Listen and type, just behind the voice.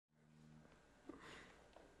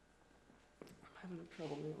having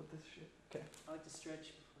trouble with this shit. Okay. I like to stretch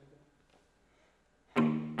before I go.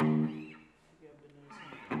 Maybe I've been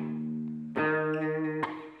noticing.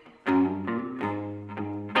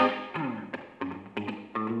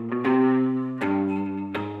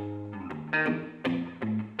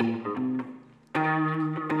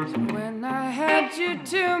 So when I had you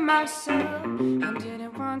to myself, I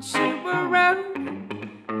didn't want you around.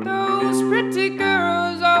 Those pretty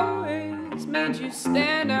girls always made you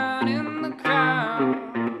stand out in the crowd.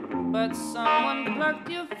 But someone plucked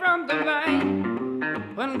you from the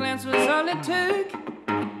vine. One glance was all it took.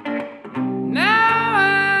 Now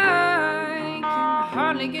I can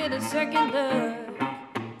hardly get a second look.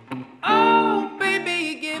 Oh,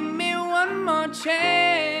 baby, give me one more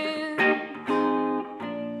chance.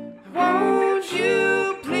 Won't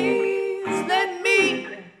you please let me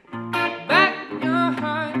back in your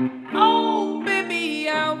heart? Oh, baby,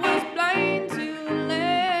 I was blind to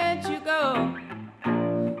let you go.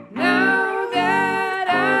 Now that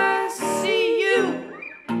I see you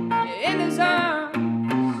in his arms,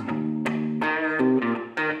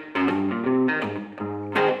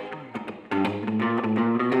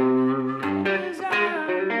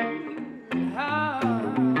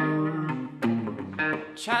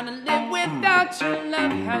 trying to live without your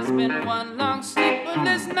love has been one long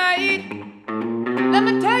sleepless night. Let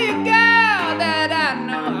me tell you, girl, that I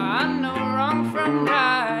know wrong from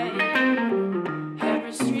right.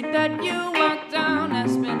 Every street that you walk down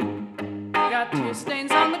has got tear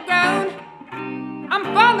stains on the ground. I'm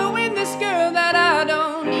following this girl that I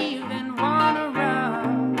don't even want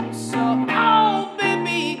around. So, oh,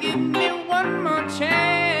 baby, give me one more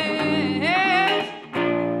chance.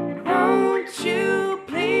 Won't you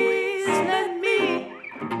please let me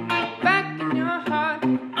back in your heart?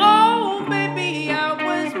 Oh, baby, I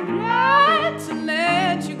was blind to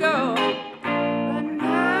let you go. But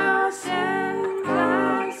now since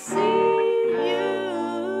I see you,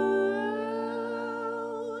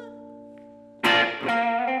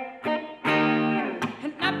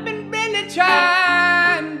 and I've been really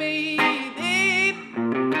trying, baby,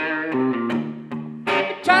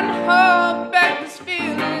 trying to hold back this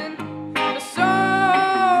feeling for so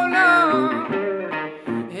long.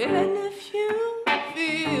 And if you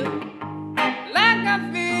feel like I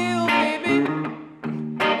feel, baby,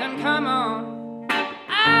 then come on.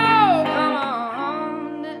 Oh, come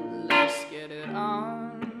on, and let's get it on.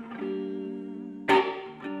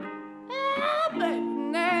 Oh,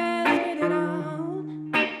 baby, let's get it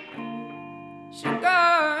on.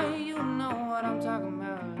 Sugar, you know what I'm talking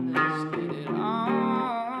about. Let's get it on.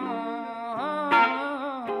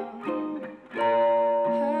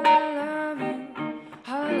 I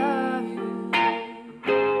love you.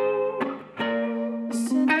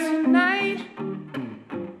 Listen, tonight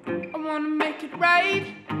I wanna make it right.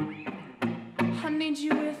 I need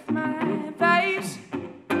you with my vibes.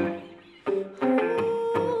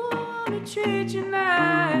 Ooh, I wanna treat you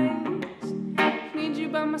nice. Need you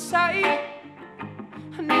by my side.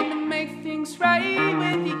 I need to make things right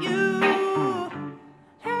with you.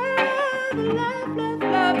 Love, love, love,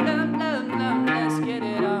 love, love, love, let's get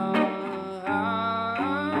it on.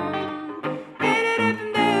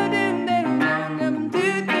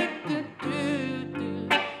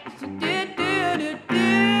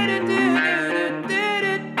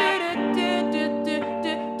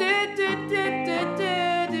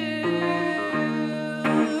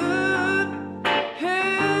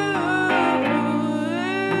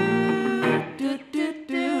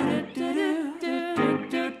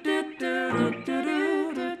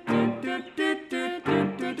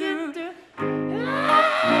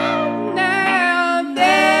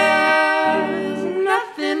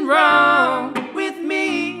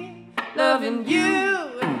 Loving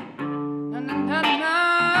you,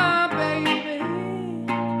 na-na-na-na, baby.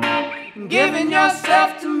 Giving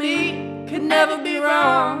yourself to me could never be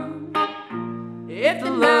wrong if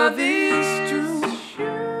the love is